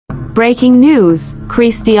Breaking news,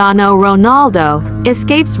 Cristiano Ronaldo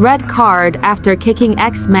escapes red card after kicking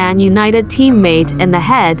ex-Man United teammate in the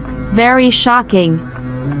head. Very shocking.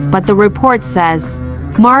 But the report says,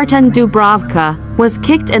 Martin Dubravka was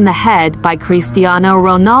kicked in the head by Cristiano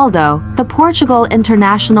Ronaldo. The Portugal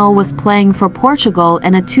international was playing for Portugal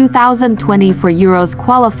in a 2024 Euros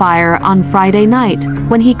qualifier on Friday night,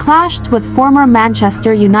 when he clashed with former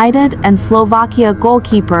Manchester United and Slovakia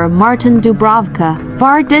goalkeeper Martin Dubravka.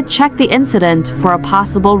 VAR did check the incident for a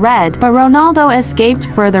possible red, but Ronaldo escaped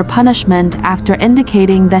further punishment after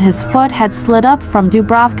indicating that his foot had slid up from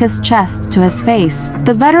Dubravka's chest to his face.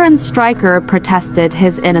 The veteran striker protested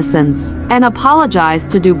his innocence and apologized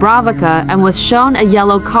to Dubravka and was shown a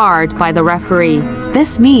yellow card by the referee.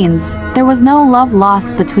 This means there was no love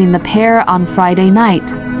lost between the pair on Friday night.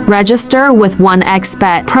 Register with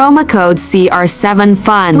 1xBet. Promo code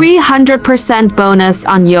CR7FUN. 300% bonus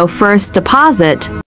on your first deposit.